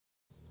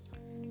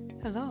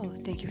Hello,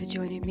 thank you for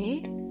joining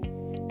me.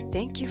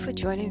 Thank you for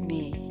joining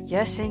me.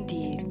 Yes,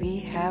 indeed, we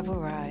have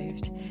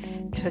arrived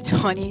to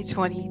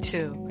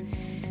 2022.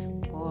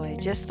 Boy,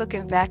 just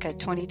looking back at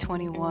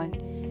 2021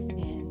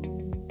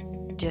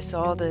 and just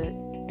all the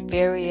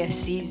various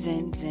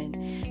seasons,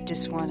 and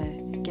just want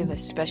to give a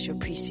special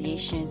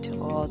appreciation to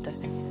all the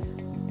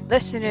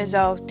listeners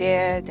out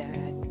there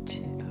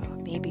that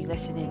may be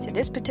listening to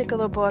this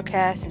particular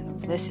broadcast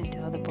and have listened to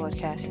other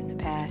broadcasts in the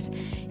past.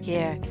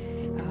 Here,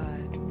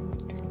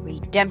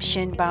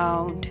 redemption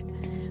bound.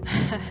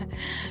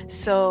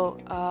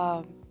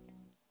 So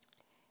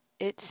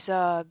it's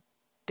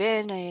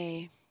been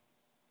a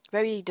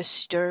very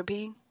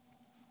disturbing,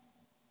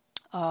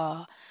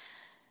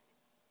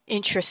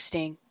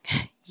 interesting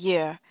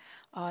year,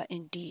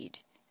 indeed,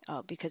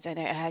 because I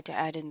had to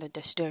add in the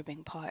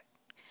disturbing part.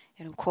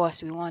 And of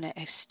course, we want to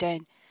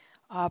extend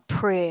our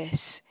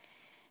prayers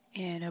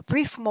and a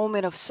brief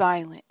moment of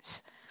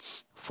silence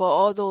for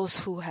all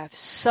those who have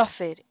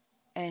suffered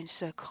and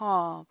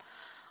succumbed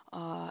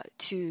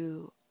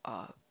to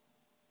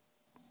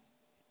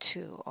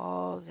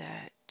all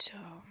that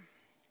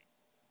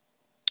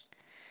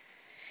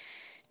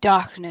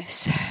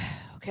darkness.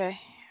 Okay,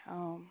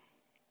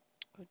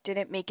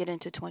 didn't make it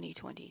into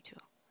 2022.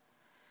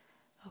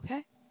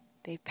 Okay,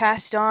 they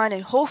passed on,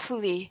 and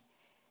hopefully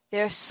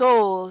their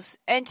souls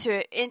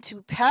enter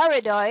into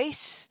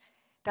paradise.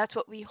 That's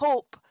what we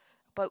hope.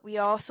 But we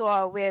also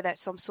are aware that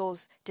some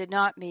souls did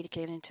not make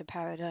it into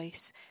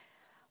paradise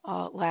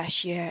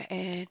last year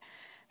and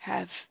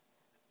have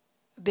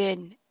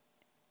been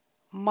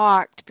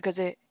marked because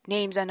their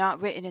names are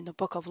not written in the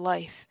book of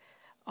life.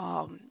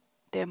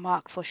 They're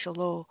marked for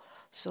Sheol,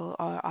 so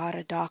out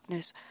of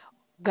darkness,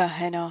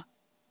 Gehenna,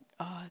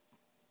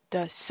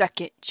 the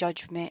second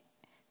judgment,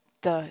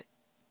 the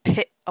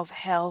pit of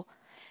hell.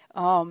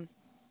 I'm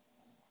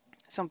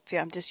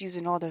just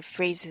using all the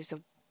phrases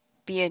of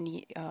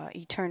being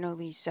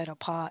eternally set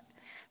apart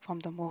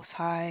from the Most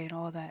High and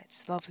all that.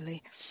 It's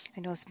lovely.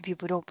 I know some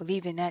people don't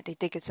believe in that. They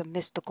think it's a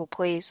mystical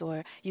place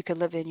or you can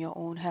live in your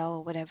own hell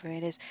or whatever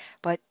it is.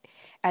 But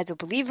as a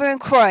believer in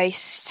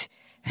Christ,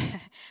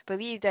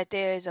 believe that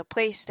there is a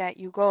place that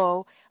you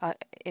go.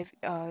 If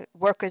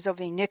workers of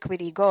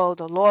iniquity go,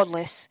 the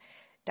lawless,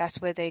 that's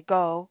where they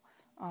go.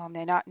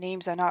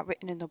 Names are not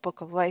written in the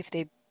book of life.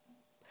 They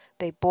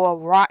bore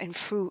rotten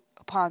fruit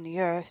upon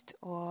the earth,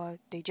 or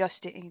they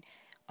just didn't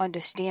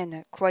understand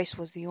that Christ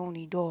was the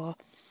only door.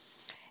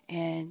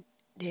 And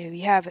there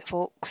we have it,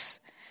 folks.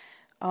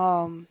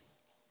 So,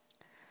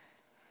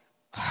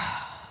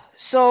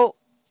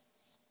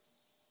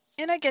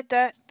 and I get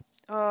that.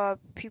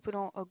 People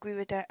don't agree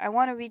with that. I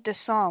want to read the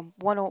Psalm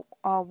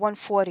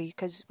 140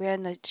 because we're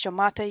in the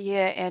Shemitah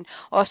year, and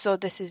also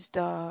this is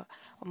the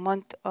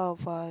month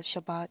of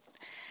Shabbat.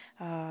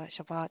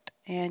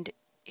 And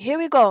here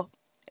we go.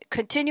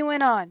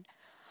 Continuing on.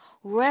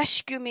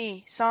 Rescue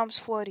me.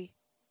 Psalms 140.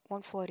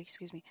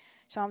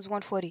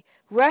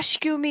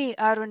 Rescue me,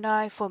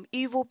 Adonai, from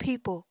evil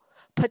people.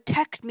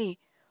 Protect me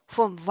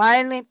from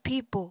violent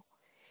people.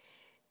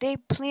 They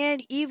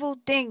plan evil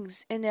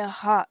things in their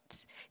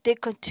hearts. They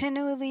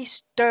continually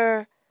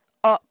stir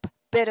up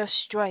bitter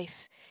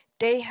strife.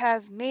 They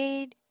have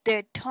made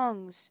their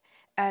tongues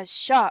as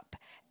sharp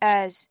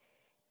as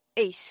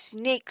a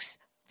snake's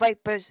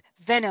viper's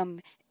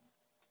venom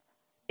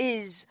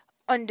is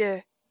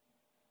under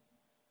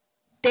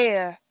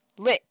their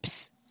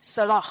lips.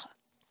 Salah.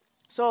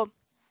 So,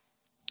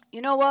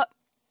 you know what?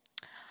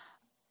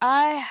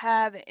 I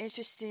have an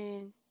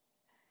interesting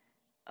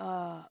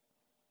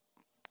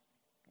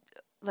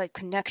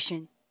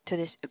connection to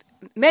this.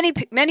 Many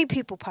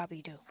people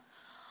probably do.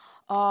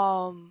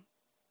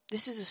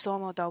 This is a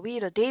Psalm of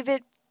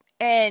David,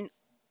 and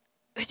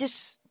it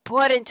just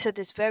brought into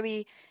this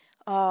very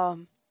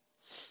moment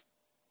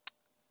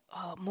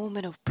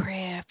of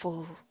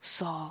prayerful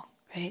song,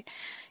 right?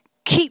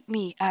 Keep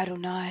me,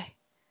 Adonai,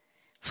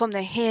 from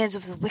the hands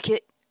of the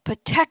wicked.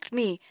 Protect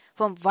me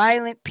from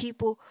violent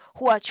people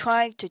who are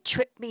trying to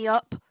trip me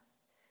up.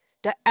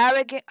 The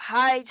arrogant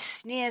hide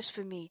snares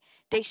for me.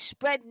 They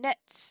spread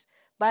nets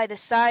by the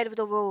side of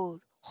the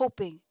road,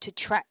 hoping to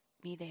trap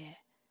me there.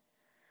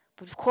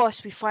 But of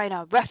course, we find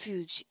our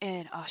refuge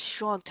in our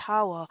strong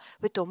tower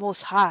with the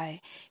Most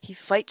High. He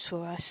fights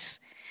for us.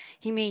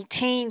 He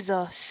maintains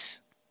us.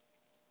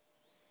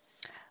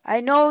 I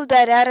know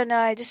that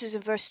Adonai, this is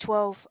in verse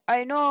 12,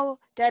 I know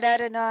that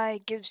Adonai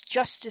gives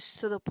justice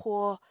to the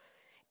poor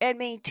and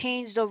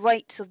maintains the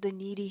rights of the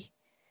needy.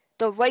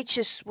 The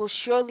righteous will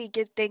surely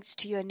give thanks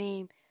to your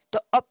name.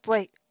 The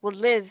upright will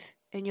live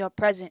in your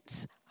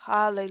presence.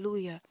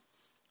 Hallelujah.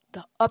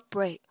 The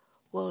upright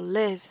will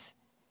live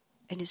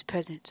in his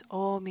presence.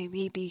 Oh, may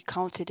we be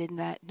counted in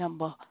that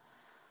number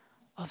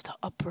of the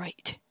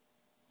upright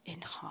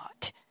in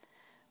heart.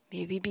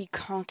 May we be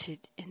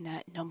counted in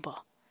that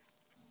number.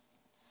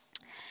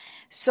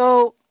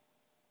 So,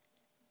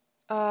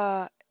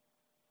 I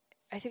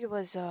think it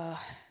was,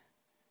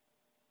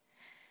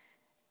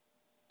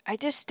 I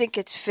just think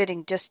it's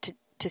fitting just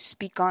to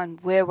speak on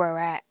where we're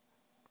at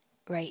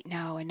right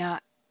now and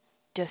not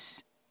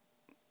just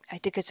I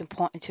think it's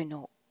important to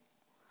note.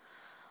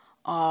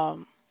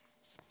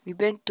 We've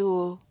been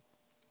through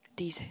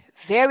these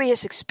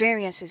various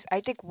experiences. I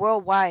think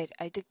worldwide.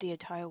 I think the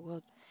entire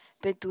world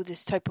been through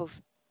this type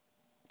of.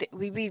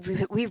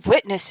 We've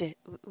witnessed it.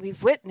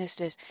 We've witnessed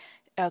this,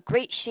 a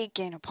great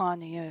shaking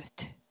upon the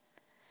earth.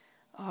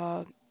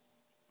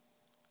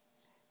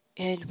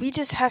 And we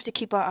just have to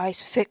keep our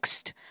eyes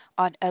fixed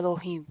on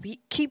Elohim. We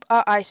keep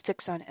our eyes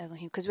fixed on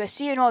Elohim because we're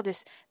seeing all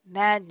this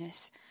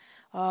madness.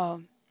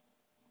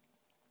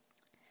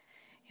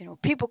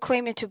 People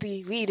claiming to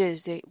be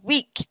leaders, they're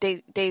weak,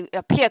 they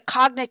appear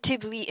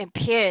cognitively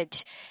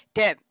impaired,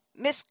 they're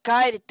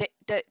misguided,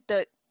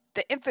 the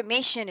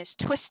information is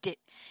twisted.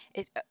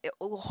 The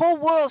whole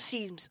world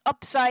seems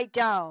upside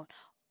down.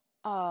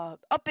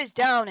 Up is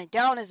down and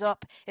down is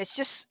up. It's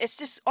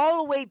just all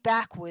the way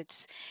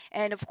backwards.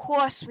 And of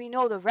course, we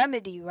know the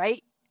remedy,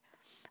 right?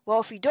 Well,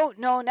 if you don't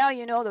know, now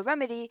you know the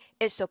remedy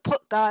is to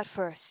put God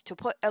first, to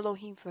put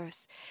Elohim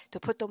first, to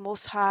put the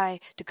Most High,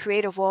 the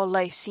creator of all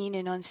life, seen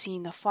and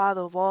unseen, the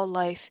Father of all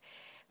life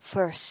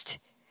first.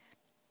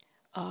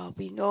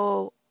 We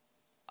know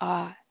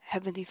our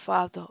Heavenly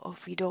Father, or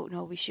if we don't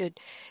know, we should,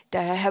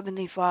 that our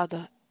Heavenly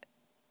Father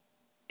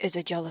is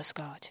a jealous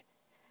God.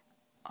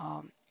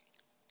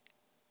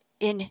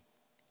 In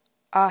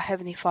our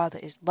Heavenly Father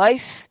is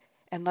life,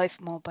 and life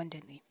more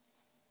abundantly.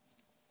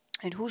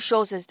 And who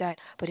shows us that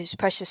but His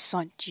precious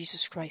Son,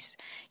 Jesus Christ,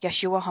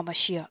 Yeshua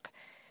HaMashiach,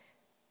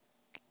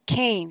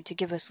 came to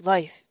give us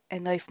life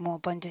and life more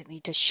abundantly,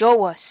 to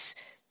show us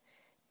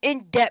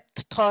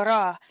in-depth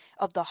Torah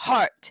of the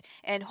heart.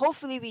 And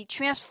hopefully we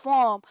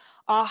transform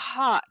our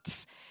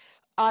hearts.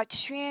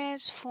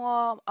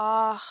 Transform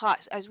our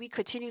hearts as we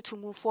continue to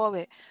move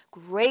forward.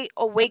 Great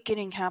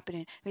awakening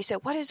happening. We said,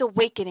 what is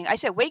awakening? I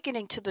said,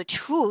 awakening to the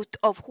truth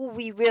of who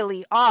we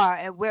really are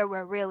and where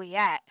we're really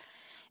at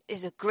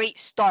is a great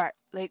start.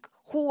 Like,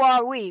 who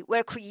are we?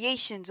 We're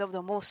creations of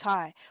the Most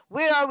High.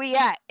 Where are we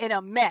at? In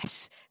a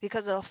mess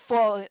because of a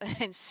fallen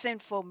and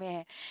sinful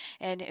man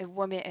and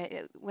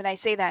woman. When I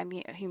say that, I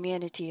mean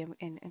humanity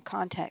in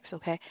context,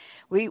 okay?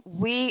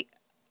 We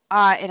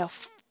are in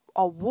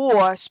a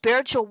war,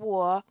 spiritual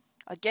war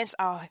against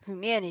our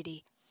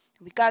humanity.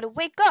 We got to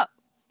wake up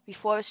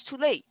before it's too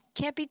late.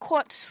 Can't be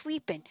caught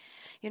sleeping.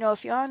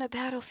 If you're on a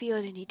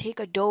battlefield and you take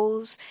a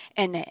doze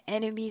and the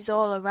enemy's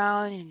all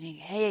around and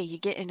you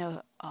get in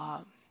a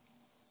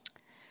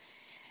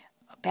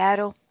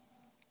battle,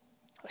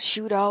 a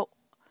shootout,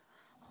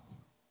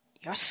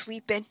 you're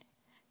sleeping,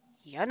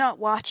 you're not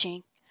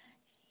watching,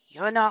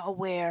 you're not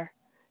aware,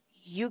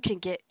 you can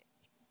get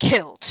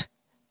killed,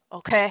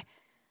 okay?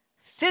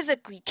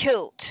 Physically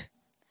killed.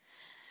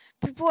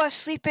 People are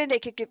sleeping, they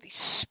could get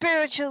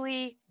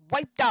spiritually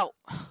wiped out,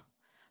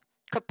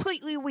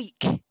 completely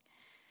weak,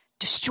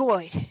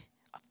 destroyed.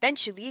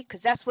 Eventually,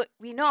 because that's what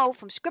we know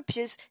from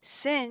scriptures,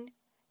 sin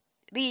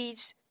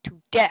leads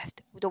to death.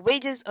 The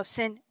wages of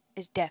sin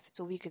is death.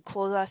 So we can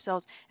clothe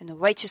ourselves in the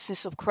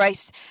righteousness of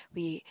Christ.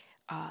 We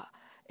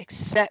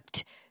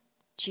accept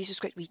Jesus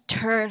Christ. We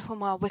turn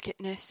from our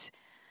wickedness.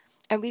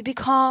 And we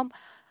become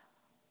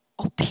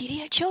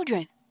obedient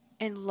children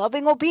in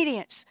loving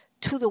obedience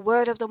to the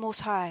word of the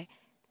Most High,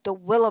 the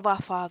will of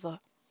our Father.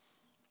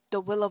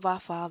 The will of our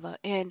Father.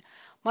 And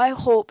my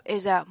hope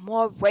is that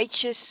more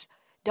righteous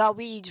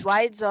Davids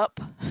rise up,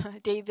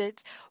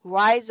 Davids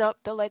rise up,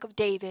 the like of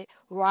David,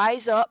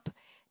 rise up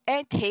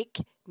and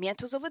take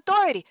mantles of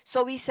authority.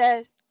 So he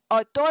says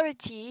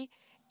authority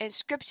in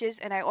scriptures,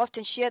 and I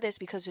often share this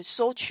because it's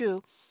so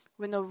true.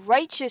 When the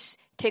righteous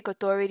take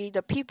authority,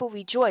 the people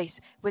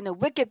rejoice. When the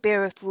wicked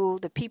beareth rule,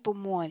 the people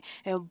mourn.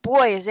 And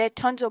boy, is there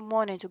tons of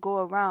mourning to go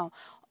around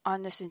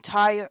on this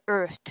entire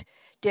earth.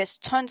 There's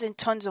tons and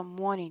tons of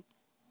mourning.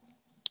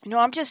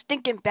 I'm just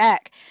thinking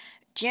back.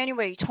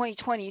 January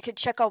 2020, you can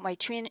check out my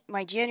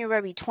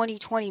January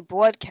 2020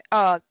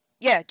 broadcast.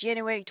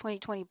 January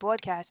 2020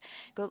 broadcast.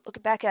 Go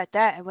look back at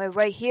that, and we're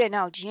right here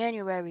now,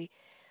 January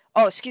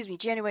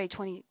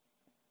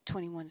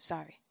 2021,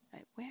 sorry.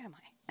 Where am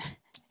I?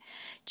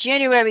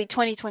 January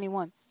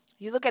 2021.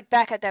 You look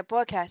back at that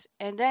broadcast,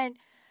 and then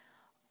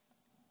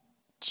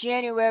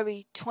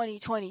January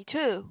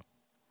 2022,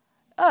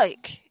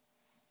 like,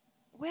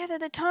 where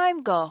did the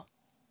time go?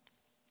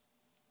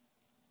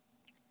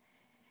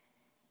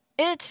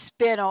 It's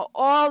been an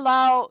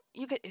all-out.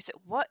 You say,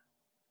 what?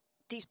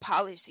 These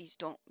policies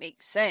don't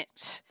make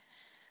sense.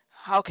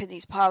 How can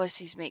these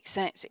policies make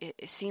sense?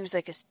 It seems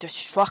like it's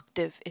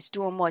destructive. It's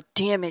doing more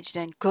damage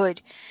than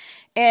good,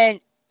 and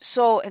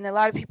a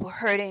lot of people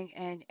hurting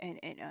and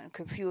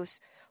confused.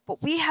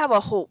 But we have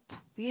a hope.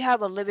 We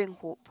have a living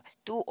hope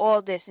through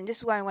all this, and this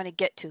is what I want to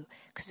get to,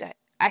 because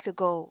I could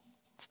go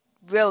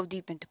real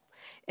deep into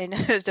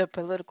the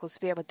political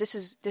sphere, but this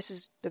is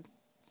the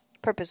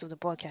purpose of the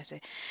broadcast,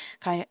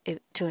 kind of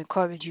to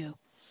encourage you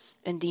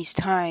in these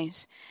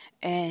times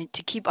and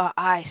to keep our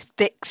eyes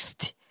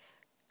fixed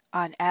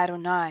on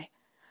Adonai.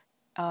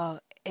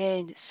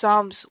 In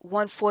Psalms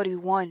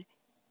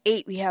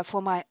 141:8, we have,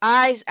 "For my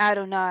eyes,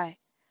 Adonai,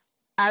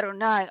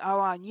 are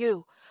on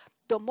you."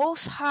 The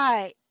Most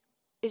High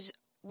is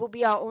will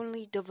be our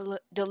only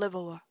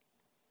deliverer.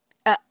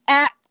 An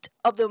act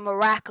of the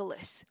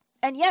miraculous.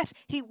 And yes,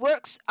 he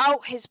works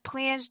out his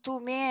plans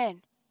through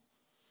man.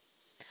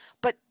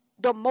 But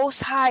the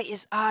Most High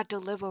is our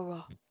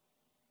deliverer.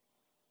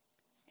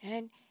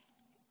 And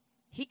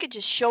he could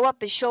just show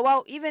up and show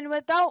out even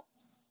without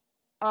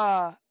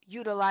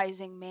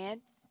utilizing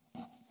man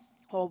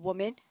or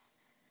woman.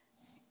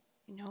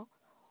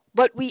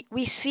 But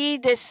we see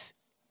this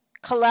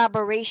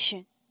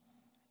collaboration,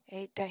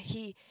 right? That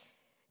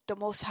the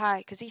Most High,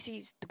 because he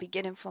sees the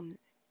beginning from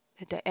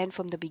the end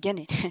from the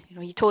beginning.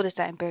 He told us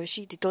that in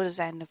Bereshit. He told us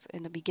that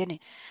in the beginning,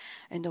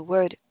 in the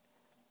Word.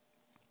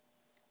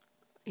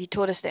 He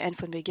told us the end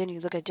from the beginning.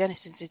 You look at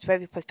Genesis; it's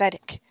very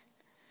prophetic.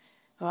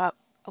 Well,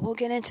 I won't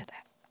get into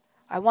that.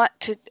 I want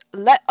to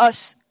let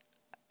us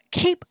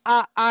keep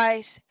our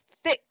eyes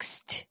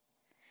fixed.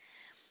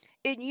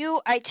 In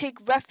you, I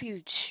take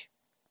refuge.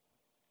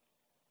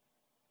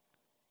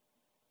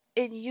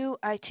 In you,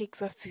 I take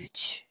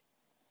refuge.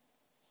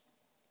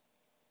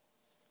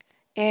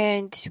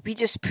 And we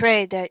just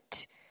pray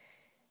that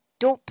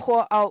don't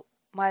pour out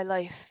my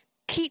life.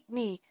 Keep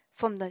me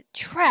from the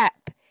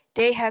trap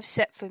they have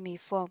set for me,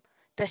 from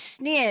the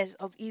snares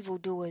of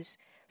evildoers.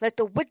 Let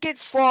the wicked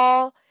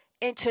fall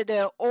into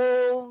their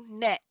own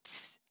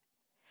nets.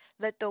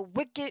 Let the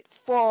wicked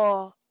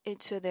fall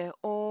into their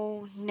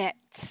own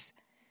nets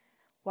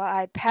while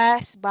I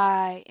pass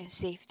by in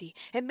safety.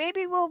 And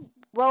maybe we'll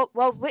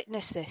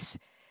witness this.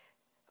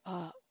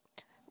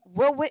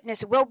 We'll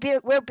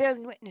bear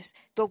witness.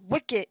 The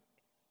wicked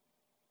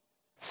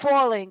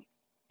falling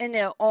in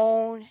their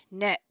own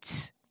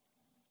nets.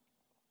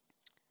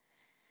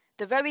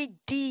 The very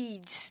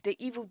deeds, the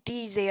evil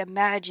deeds they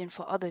imagine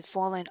for others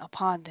falling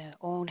upon their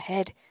own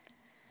head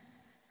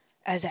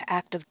as an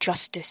act of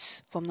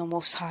justice from the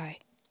Most High.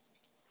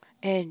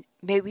 And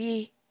may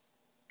we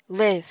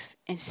live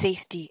in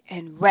safety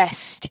and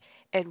rest.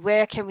 And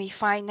where can we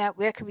find that?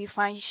 Where can we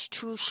find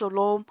true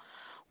shalom?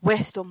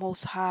 With the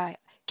Most High.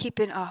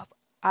 Keeping our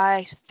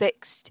eyes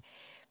fixed.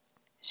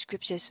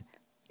 Scriptures,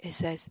 it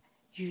says,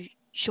 you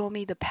show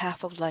me the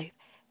path of life.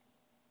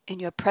 In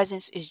your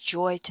presence is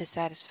joy to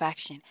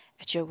satisfaction.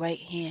 At your right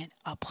hand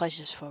are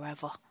pleasures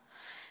forever.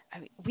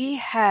 We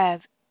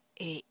have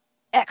a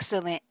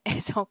excellent,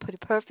 as I'll put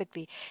it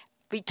perfectly,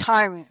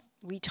 retirement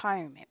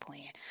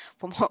plan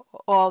from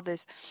all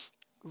this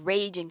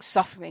raging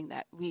suffering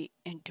that we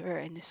endure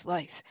in this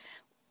life.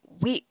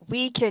 We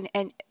can,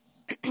 and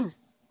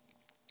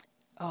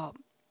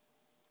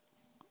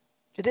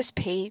this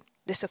pain,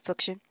 this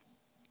affliction,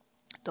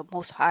 the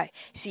Most High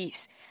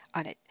sees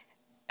on it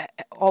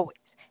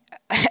always.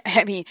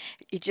 I mean,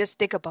 you just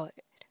think about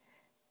it.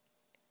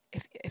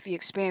 If you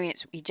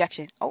experience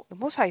rejection, the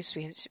Most High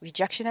experiences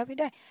rejection every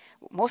day.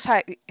 Most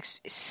High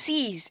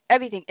sees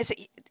everything.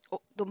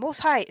 The Most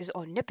High is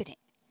omnipotent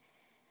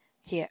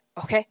here,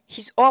 okay?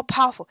 He's all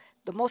powerful.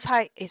 The Most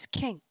High is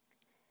king.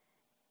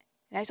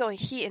 And that's only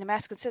he in the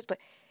masculine sense, but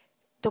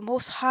the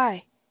Most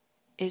High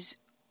is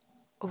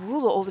a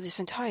ruler over this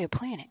entire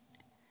planet.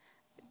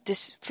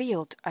 This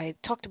field, I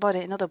talked about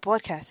it in other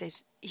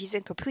broadcasts, he's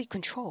in complete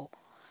control.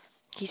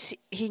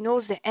 He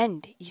knows the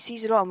end. He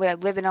sees it all, and we're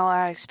living all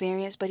our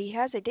experience, but he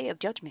has a day of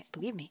judgment,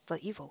 believe me, for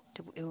evil,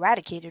 to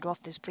eradicate it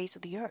off this face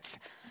of the earth.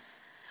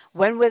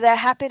 When will that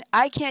happen?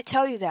 I can't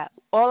tell you that.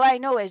 All I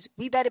know is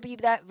we better be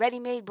that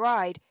ready-made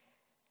bride.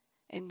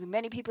 And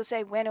many people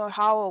say when or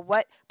how or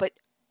what, but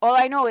all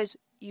I know is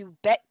you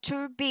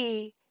better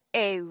be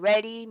a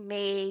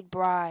ready-made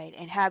bride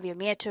and have your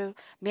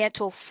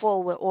mantle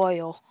full with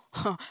oil,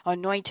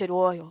 anointed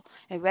oil,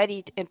 and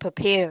ready and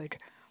prepared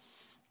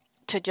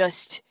to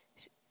just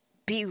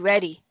be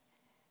ready.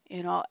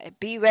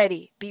 Be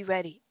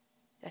ready.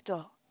 That's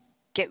all.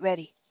 Get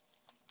ready.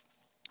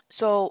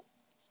 So,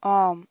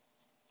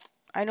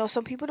 I know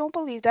some people don't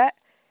believe that.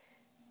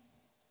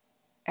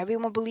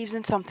 Everyone believes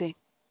in something.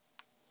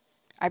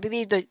 I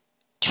believe the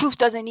truth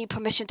doesn't need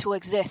permission to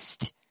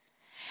exist.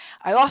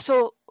 I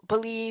also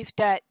believe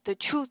that the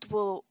truth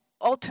will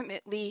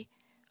ultimately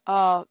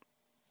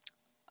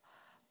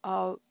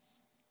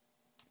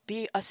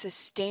be a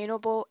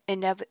sustainable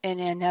and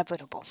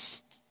inevitable.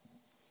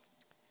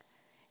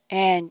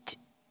 And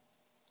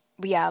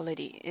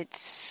reality,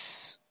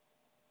 it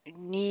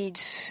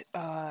needs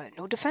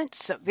no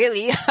defense,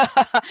 really,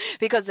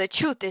 because the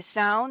truth is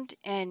sound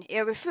and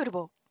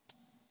irrefutable.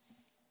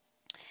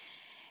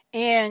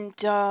 And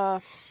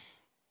I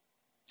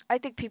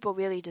think people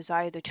really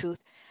desire the truth.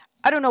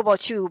 I don't know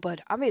about you, but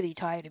I'm really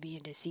tired of being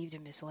deceived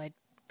and misled.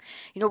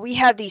 We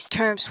have these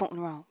terms floating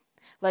around,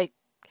 like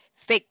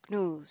fake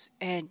news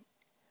and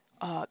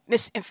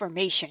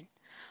misinformation.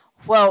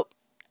 Well,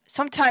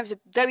 sometimes the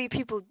very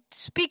people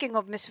speaking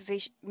of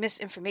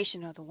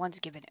misinformation are the ones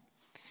giving it.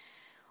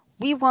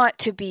 We want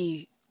to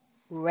be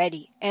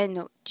ready.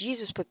 And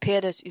Jesus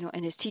prepared us,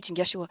 in his teaching,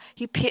 Yeshua,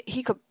 he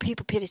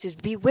prepared us, says,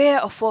 beware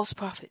of false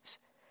prophets.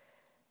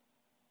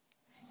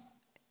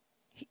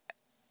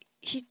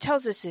 He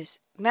tells us this,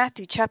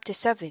 Matthew chapter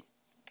 7.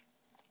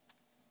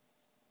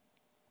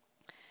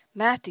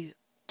 Matthew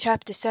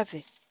chapter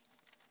 7.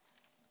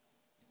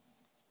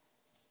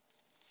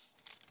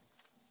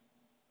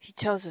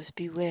 tells us,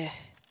 beware.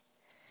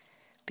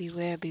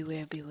 Beware,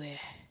 beware, beware.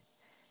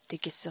 I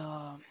think it's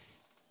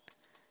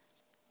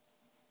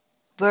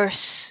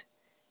verse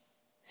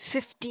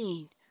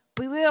 15.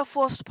 Beware of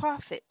false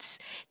prophets.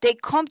 They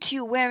come to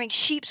you wearing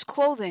sheep's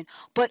clothing,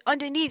 but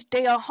underneath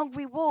they are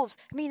hungry wolves.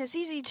 I mean, it's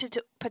easy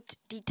to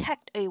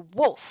detect a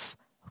wolf,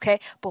 okay?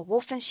 But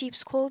wolf in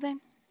sheep's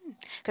clothing?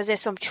 Because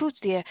there's some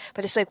truth there,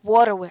 but it's like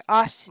water with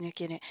arsenic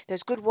in it.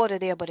 There's good water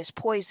there, but it's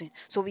poison.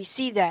 So we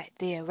see that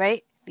there,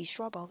 right? Be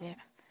trouble there.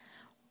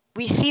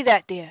 We see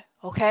that there,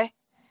 okay?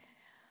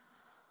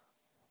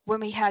 When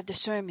we have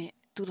discernment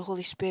through the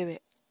Holy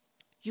Spirit,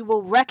 you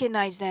will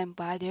recognize them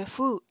by their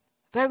fruit.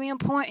 Very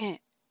important.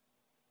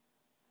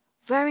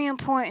 Very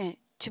important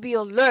to be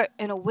alert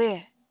and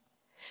aware.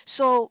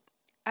 So,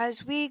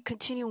 as we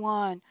continue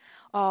on,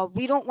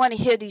 we don't want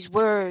to hear these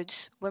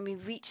words when we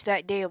reach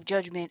that day of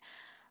judgment.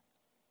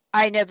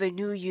 I never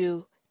knew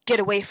you. Get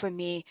away from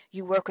me,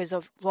 you workers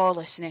of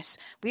lawlessness.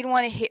 We don't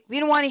want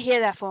to hear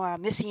that from our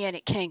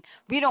Messianic King.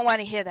 We don't want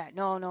to hear that.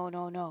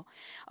 No.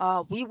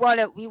 We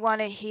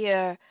want to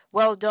hear,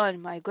 well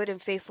done, my good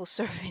and faithful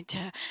servant.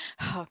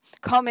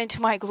 Come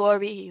into my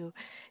glory.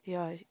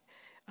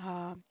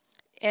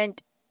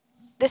 And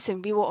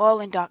listen, we were all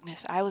in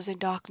darkness. I was in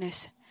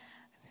darkness.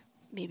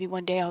 Maybe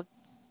one day I'll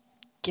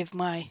give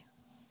my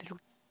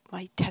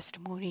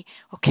testimony.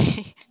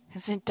 Okay,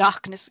 it's in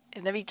darkness,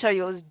 and let me tell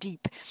you, it was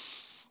deep.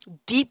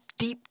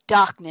 Deep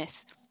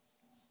darkness.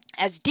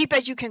 As deep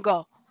as you can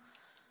go.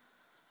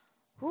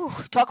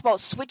 Talk about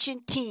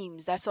switching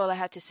teams. That's all I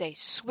had to say.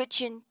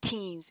 Switching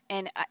teams.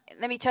 And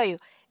let me tell you,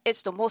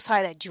 it's the Most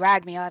High that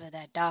dragged me out of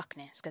that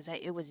darkness, because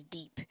it was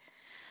deep.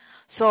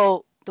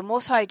 So the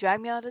Most High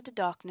dragged me out of the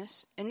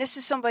darkness. And this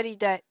is somebody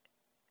that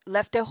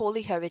left their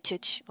holy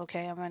heritage.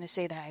 Okay, I'm going to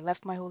say that. I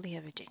left my holy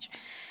heritage.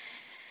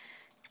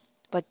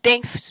 But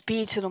thanks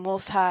be to the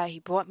Most High. He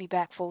brought me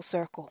back full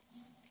circle.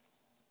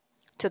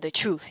 To the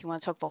truth. You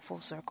want to talk about full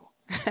circle?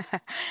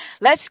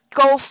 Let's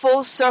go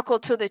full circle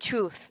to the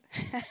truth.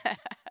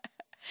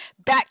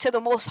 Back to the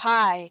Most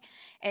High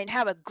and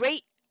have a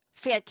great,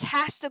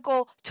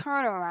 fantastical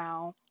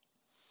turnaround,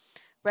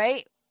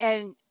 right?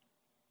 And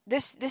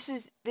this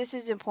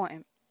is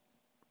important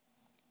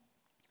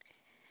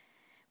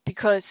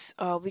because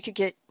I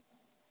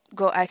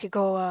could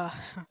go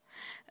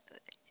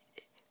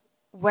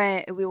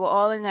when we were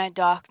all in that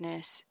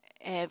darkness.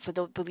 And for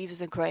the believers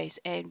in Christ,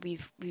 and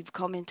we've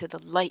come into the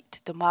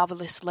light, the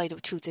marvelous light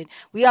of truth, and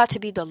we are to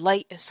be the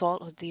light and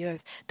salt of the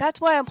earth.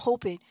 That's why I'm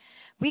hoping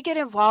we get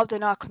involved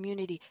in our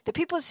community. The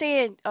people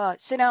saying,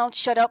 sit down,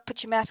 shut up,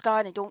 put your mask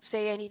on, and don't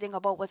say anything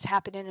about what's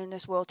happening in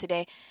this world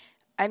today.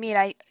 I mean,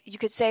 you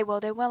could say,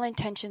 well, they're well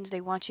intentions. They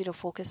want you to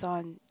focus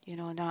on,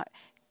 not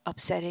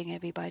upsetting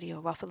everybody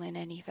or ruffling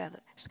any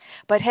feathers.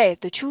 But hey, if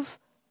the truth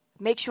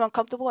makes you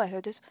uncomfortable, I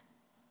heard this.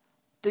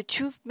 The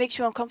truth makes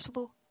you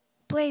uncomfortable.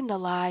 Blame the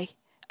lie.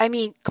 I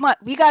mean, come on,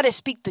 we got to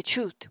speak the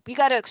truth. We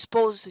got to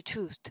expose the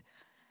truth.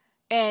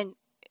 And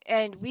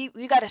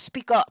we got to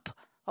speak up,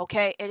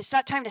 okay? And it's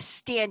not time to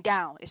stand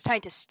down. It's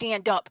time to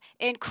stand up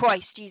in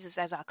Christ Jesus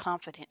as our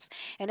confidence.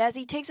 And as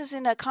he takes us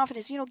in that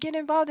confidence, get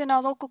involved in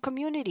our local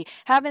community,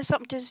 having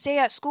something to say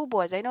at school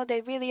boards. I know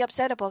they're really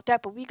upset about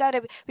that, but we got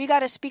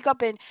to speak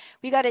up, and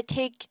we got to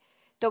take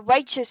the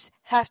righteous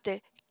have to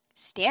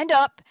stand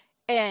up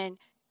and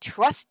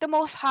trust the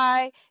Most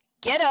High.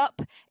 Get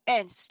up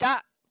and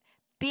stop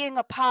being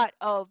a part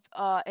of,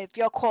 if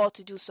you're called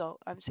to do so.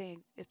 I'm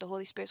saying if the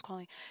Holy Spirit's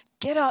calling,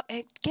 get up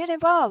and get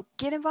involved.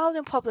 Get involved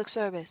in public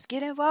service.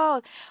 Get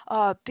involved.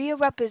 Be a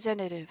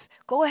representative.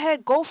 Go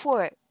ahead. Go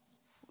for it.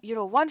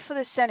 One for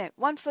the Senate.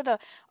 One for the...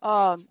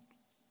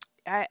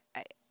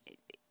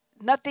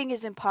 nothing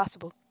is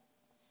impossible.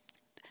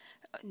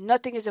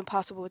 Nothing is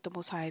impossible with the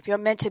Most High. If you're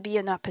meant to be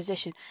in that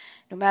position,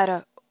 no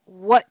matter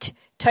what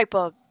type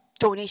of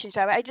donations.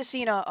 I just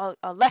seen a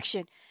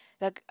election.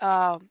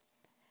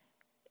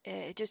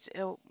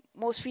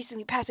 Most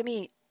recently passed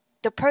me.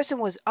 The person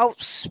was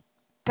outspent.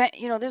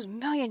 There's $1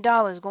 million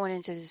going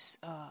into this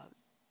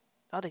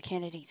other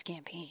candidate's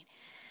campaign,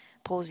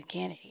 opposing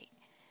candidate,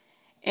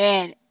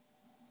 and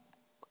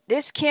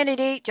this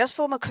candidate, just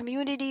from a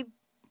community,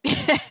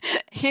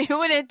 you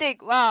wouldn't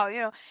think,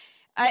 wow,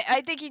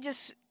 I think he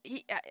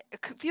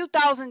a few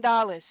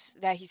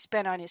 $1,000s that he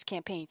spent on his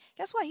campaign.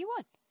 Guess what? He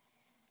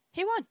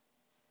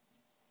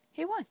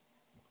won.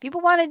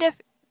 People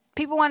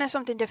wanted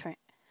something different.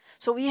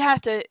 So we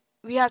have to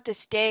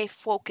stay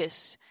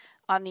focused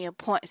on the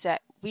importance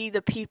that we,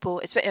 the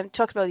people, I'm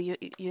talking about the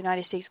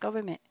United States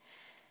government,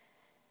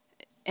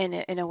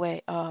 in a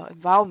way,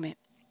 involvement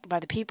by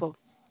the people,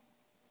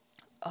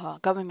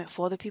 government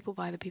for the people,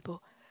 by the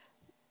people,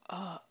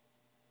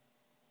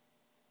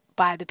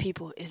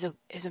 is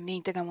a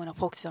main thing I want to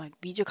focus on.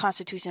 Read your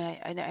Constitution.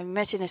 I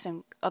mentioned this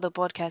in other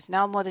broadcasts.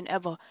 Now more than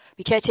ever,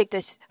 we can't take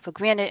this for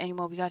granted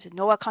anymore. We got to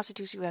know our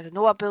Constitution. We got to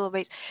know our Bill of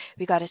Rights.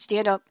 We got to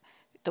stand up.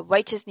 The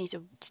righteous need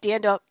to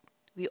stand up.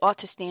 We ought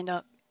to stand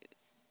up.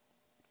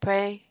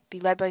 Pray. Be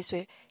led by the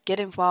Spirit. Get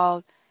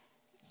involved.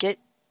 Get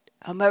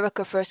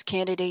America First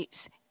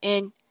candidates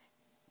in.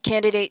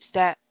 Candidates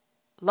that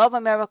love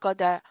America,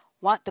 that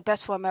want the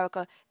best for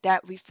America,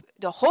 that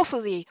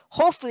hopefully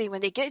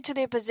when they get into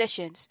their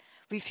positions,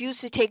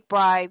 refuse to take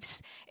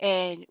bribes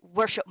and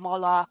worship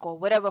Moloch or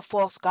whatever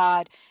false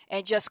god,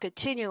 and just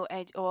continue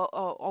and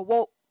or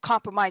won't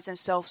compromise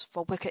themselves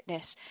for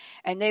wickedness,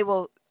 and they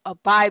will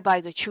abide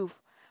by the truth,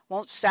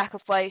 won't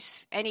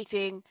sacrifice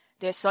anything,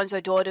 their sons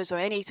or daughters or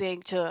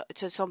anything, to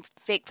some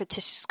fake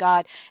fictitious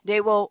god.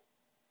 They will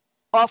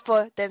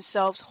offer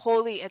themselves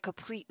wholly and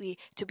completely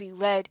to be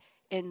led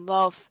in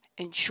love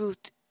and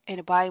truth and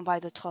abiding by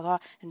the Torah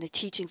and the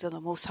teachings of the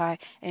Most High,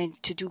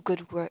 and to do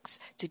good works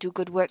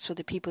for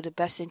the people, the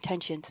best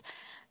intentions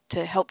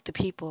to help the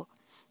people.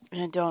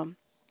 And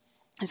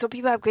so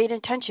people have great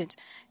intentions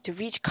to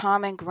reach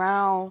common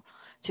ground,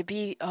 to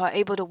be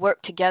able to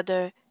work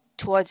together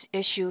towards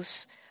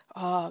issues.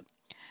 It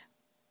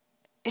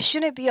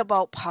shouldn't be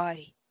about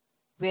party,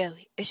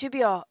 really. It should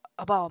be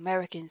about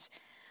Americans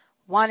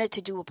wanted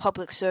to do a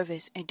public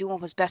service and doing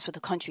what's best for the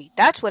country.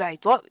 That's what I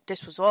thought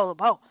this was all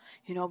about.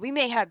 We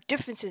may have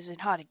differences in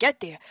how to get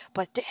there,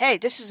 but hey,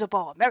 this is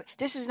about America.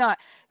 This is not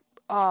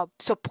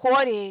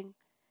supporting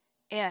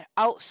an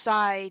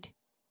outside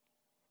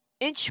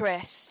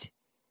interest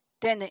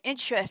than the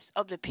interest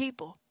of the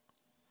people.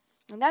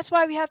 And that's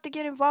why we have to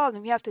get involved,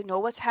 and we have to know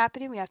what's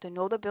happening. We have to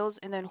know the bills,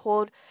 and then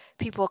hold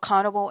people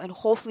accountable, and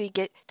hopefully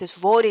get this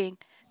voting,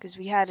 because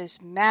we had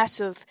this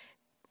massive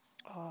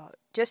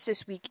just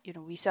this week,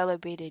 we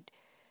celebrated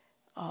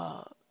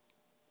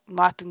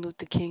Martin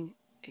Luther King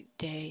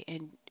Day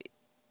and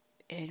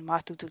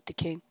Martin Luther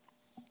King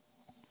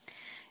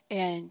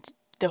and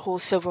the whole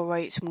civil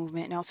rights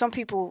movement. Now, some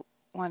people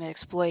want to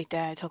exploit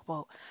that and talk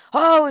about,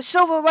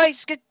 civil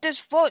rights, get this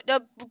vote.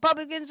 The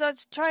Republicans are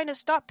trying to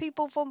stop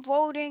people from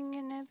voting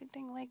and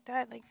everything like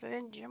that, like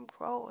Jim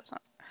Crow or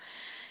something.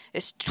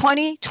 It's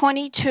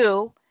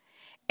 2022,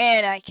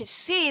 and I can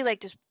see like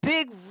this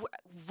big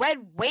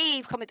red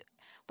wave coming.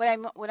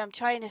 What I'm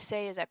trying to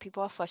say is that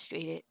people are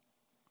frustrated.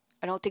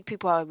 I don't think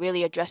people are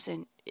really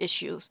addressing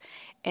issues.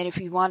 And if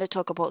you want to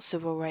talk about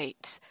civil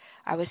rights,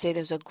 I would say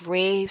there's a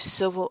grave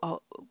civil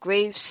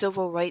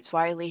rights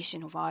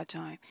violation of our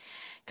time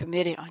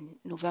committed on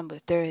November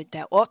 3rd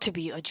that ought to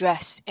be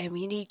addressed. And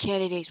we need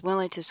candidates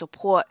willing to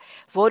support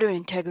voter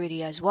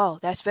integrity as well.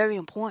 That's very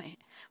important.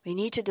 We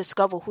need to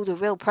discover who the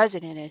real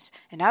president is.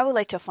 And I would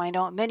like to find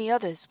out, many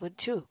others would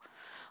too.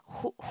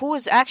 Who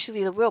is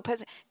actually the real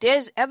president?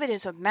 There's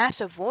evidence of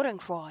massive voting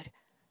fraud.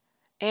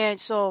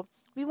 And so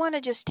we want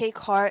to just take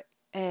heart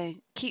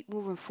and keep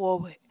moving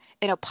forward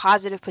in a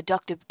positive,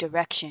 productive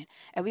direction.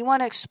 And we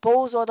want to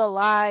expose all the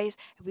lies.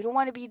 We don't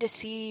want to be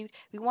deceived.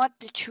 We want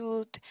the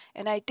truth.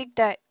 And I think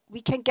that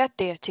we can get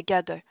there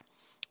together.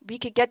 We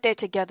can get there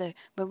together.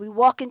 When we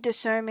walk in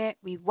discernment,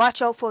 we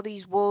watch out for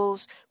these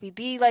wolves. We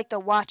be like the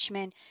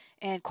watchmen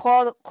and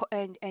call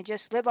and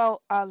just live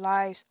out our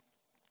lives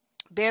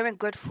bearing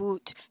good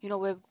fruit.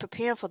 We're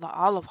preparing for the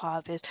olive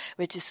harvest,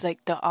 which is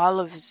like the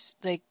olives,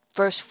 like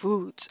first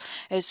fruits.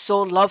 It's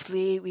so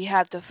lovely. We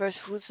have the first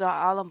fruits of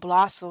olive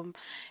blossom,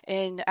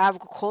 and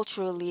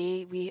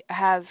agriculturally we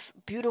have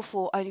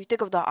beautiful. And you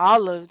think of the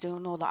olive, the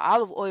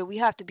olive oil. We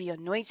have to be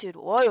anointed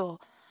oil.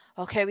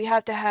 Okay, we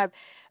have to have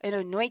an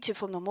anointed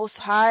from the Most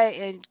High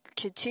and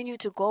continue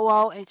to go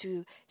out and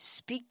to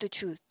speak the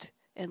truth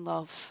in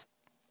love.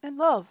 In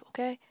love,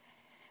 okay?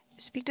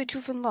 Speak the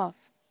truth in love.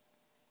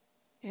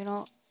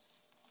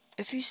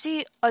 If you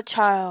see a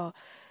child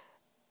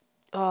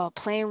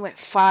playing with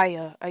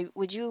fire,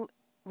 would you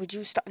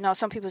stop? Now,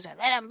 some people say,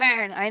 let him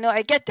burn. I know,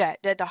 I get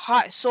that the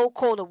hot is so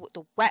cold,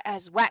 the wet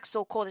has waxed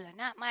so cold, it's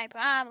not my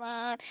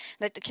problem.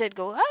 Let the kid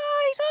go,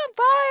 he's on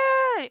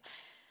fire.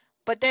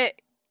 But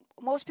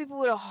most people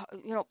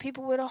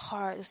with a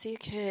heart, you see a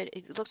kid,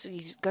 it looks like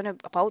he's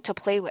about to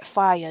play with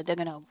fire. They're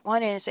gonna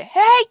run in and say,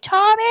 "Hey,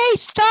 Tommy,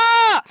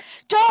 stop!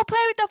 Don't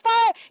play with the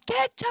fire!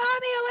 Get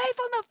Tommy away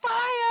from the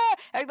fire!"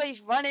 Everybody's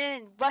running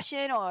and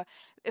rushing, or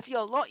if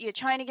you're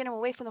trying to get him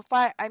away from the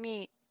fire. I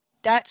mean,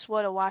 that's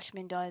what a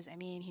watchman does. I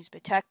mean, he's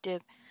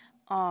protective.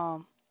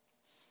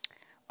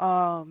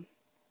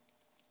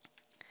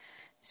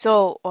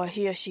 So, or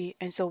he or she,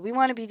 and so we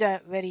want to be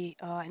that ready.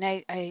 And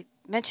I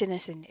mention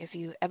this, and if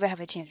you ever have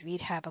a chance,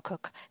 read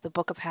Habakkuk, the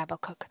book of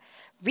Habakkuk.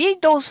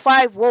 Read those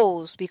 5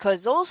 woes,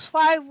 because those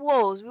 5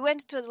 woes, we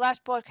went to the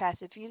last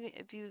podcast.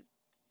 If you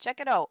check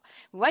it out,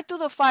 we went through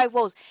the 5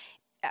 woes.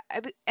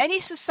 Any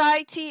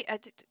society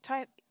at the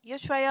time,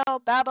 Israel,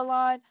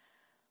 Babylon,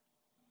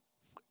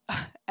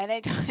 and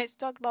I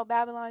talked about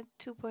Babylon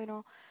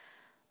 2.0.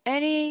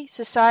 Any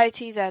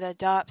society that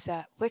adopts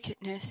that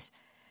wickedness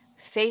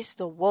face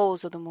the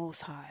woes of the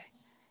Most High.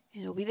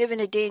 We live in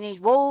a day and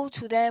age, woe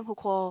to them who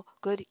call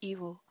good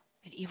evil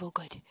and evil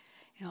good.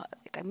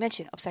 Like I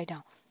mentioned, upside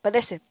down. But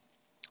listen,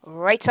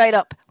 right side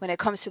up when it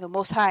comes to the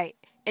Most High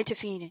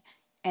intervening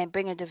and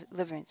bringing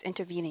deliverance.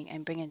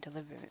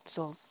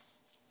 So,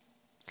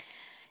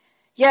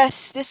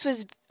 yes, this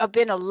was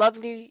been a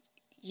lovely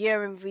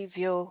year in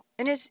review.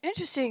 And it's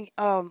interesting,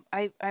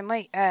 I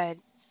might add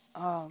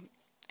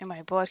in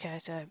my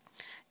broadcast,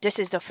 this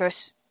is the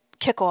first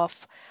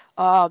kickoff.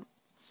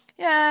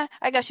 yeah,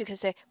 I guess you could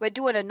say we're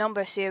doing a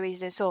number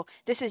series, and so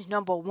this is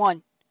number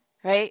 1,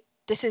 right?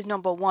 This is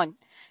number 1,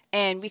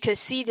 and we could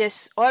see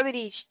this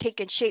already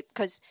taking shape,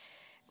 because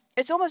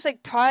it's almost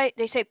like pride.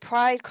 They say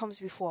pride comes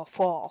before a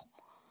fall.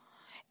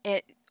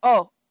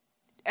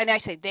 And I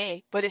say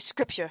they, but it's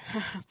scripture.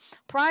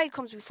 Pride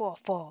comes before a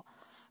fall,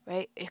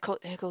 right? It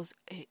goes,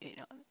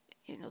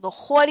 the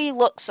haughty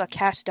looks are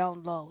cast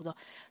down low.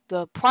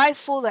 The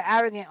prideful, the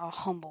arrogant are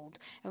humbled,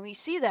 and we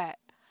see that.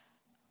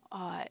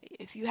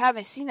 If you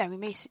haven't seen that, we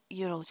may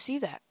see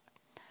that,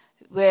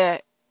 where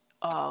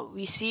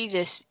we see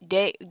this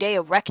day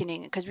of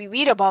reckoning, because we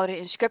read about it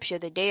in scripture,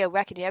 the day of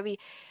reckoning.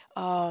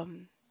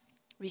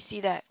 We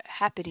see that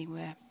happening,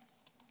 where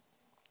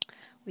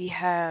we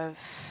have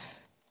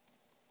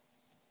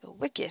the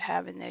wicked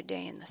having their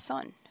day in the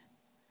sun,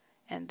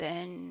 and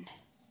then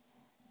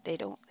they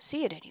don't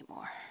see it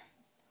anymore,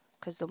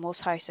 because the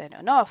Most High said,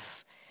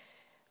 enough.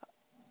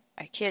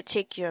 I can't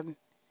take your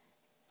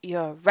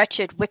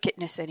wretched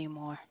wickedness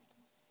anymore.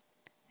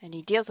 And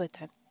he deals with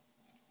them.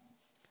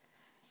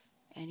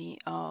 And you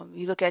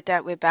look at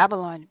that with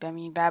Babylon. I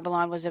mean,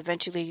 Babylon was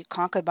eventually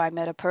conquered by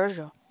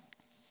Medo-Persia.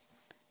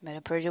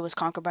 Medo-Persia was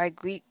conquered by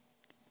Greece.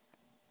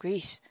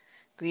 Greece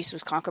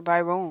was conquered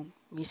by Rome.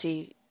 We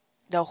see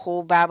the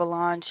whole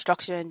Babylon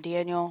structure in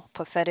Daniel,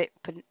 prophetic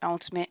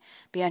pronouncement,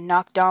 being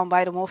knocked down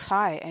by the Most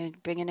High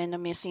and bringing in the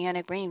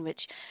Messianic reign,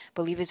 which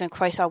believers in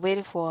Christ are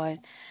waiting for. And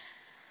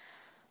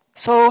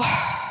so,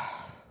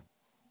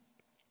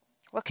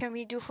 what can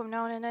we do from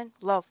now on and then?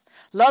 Love.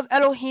 Love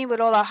Elohim with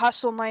all our heart,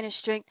 soul, mind, and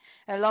strength,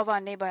 and love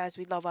our neighbor as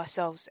we love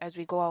ourselves as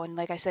we go out. And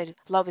like I said,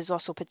 love is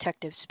also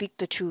protective. Speak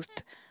the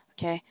truth.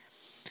 Okay?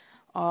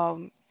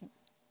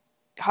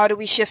 How do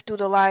we shift through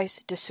the lies?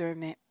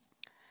 Discernment.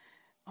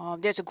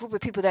 There's a group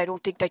of people that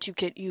don't think that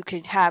you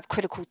can have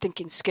critical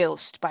thinking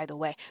skills. By the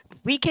way,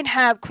 we can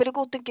have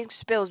critical thinking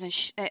skills and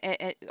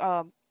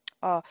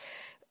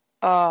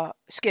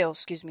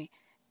skills.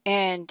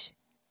 And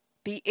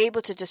be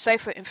able to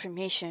decipher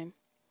information,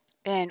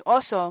 and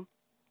also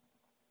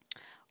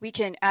we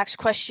can ask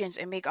questions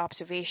and make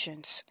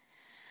observations.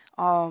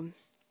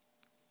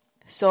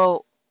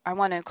 So I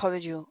want to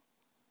encourage you.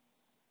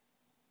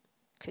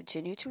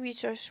 Continue to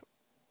research.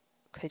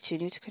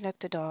 Continue to connect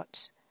the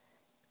dots.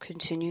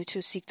 Continue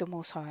to seek the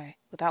Most High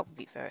without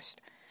be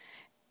first.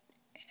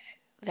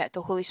 Let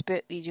the Holy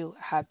Spirit lead you.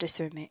 Have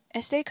discernment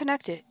and stay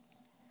connected.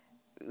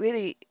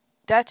 Really,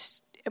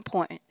 that's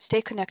important.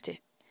 Stay connected.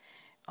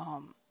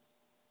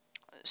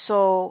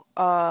 So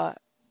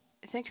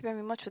thank you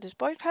very much for this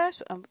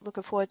podcast. I'm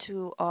looking forward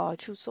to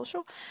Truth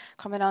Social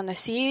coming on the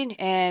scene,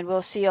 and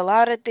we'll see a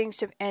lot of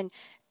things. And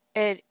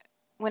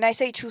when I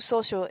say Truth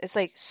Social, it's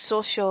like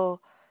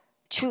social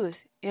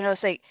truth.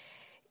 It's like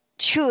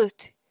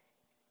truth,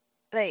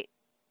 like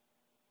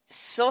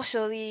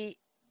socially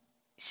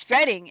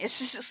spreading. It's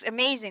just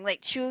amazing,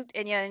 like truth,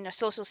 and you're in a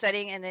social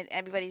setting, and then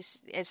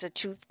it's a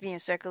truth being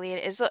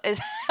circulated.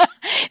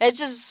 It's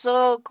just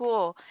so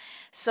cool.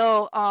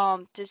 So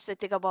just to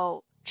think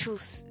about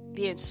truth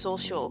being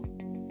social,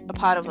 a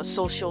part of a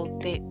social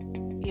thing,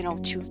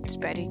 truth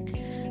spreading,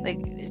 like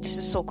it's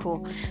just so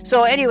cool.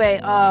 So anyway,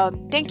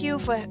 thank you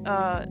for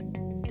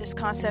this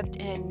concept,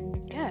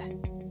 and yeah,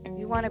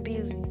 we want to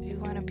be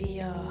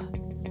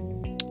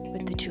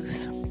with the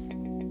truth.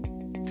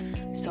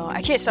 So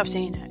I can't stop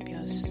saying that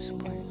because it's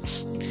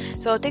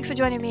important. So thanks for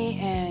joining me,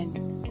 and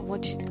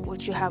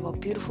want you have a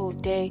beautiful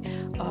day.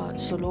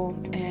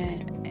 Shalom,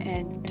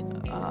 and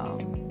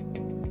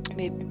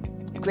may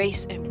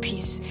grace and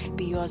peace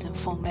be yours in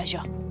full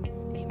measure.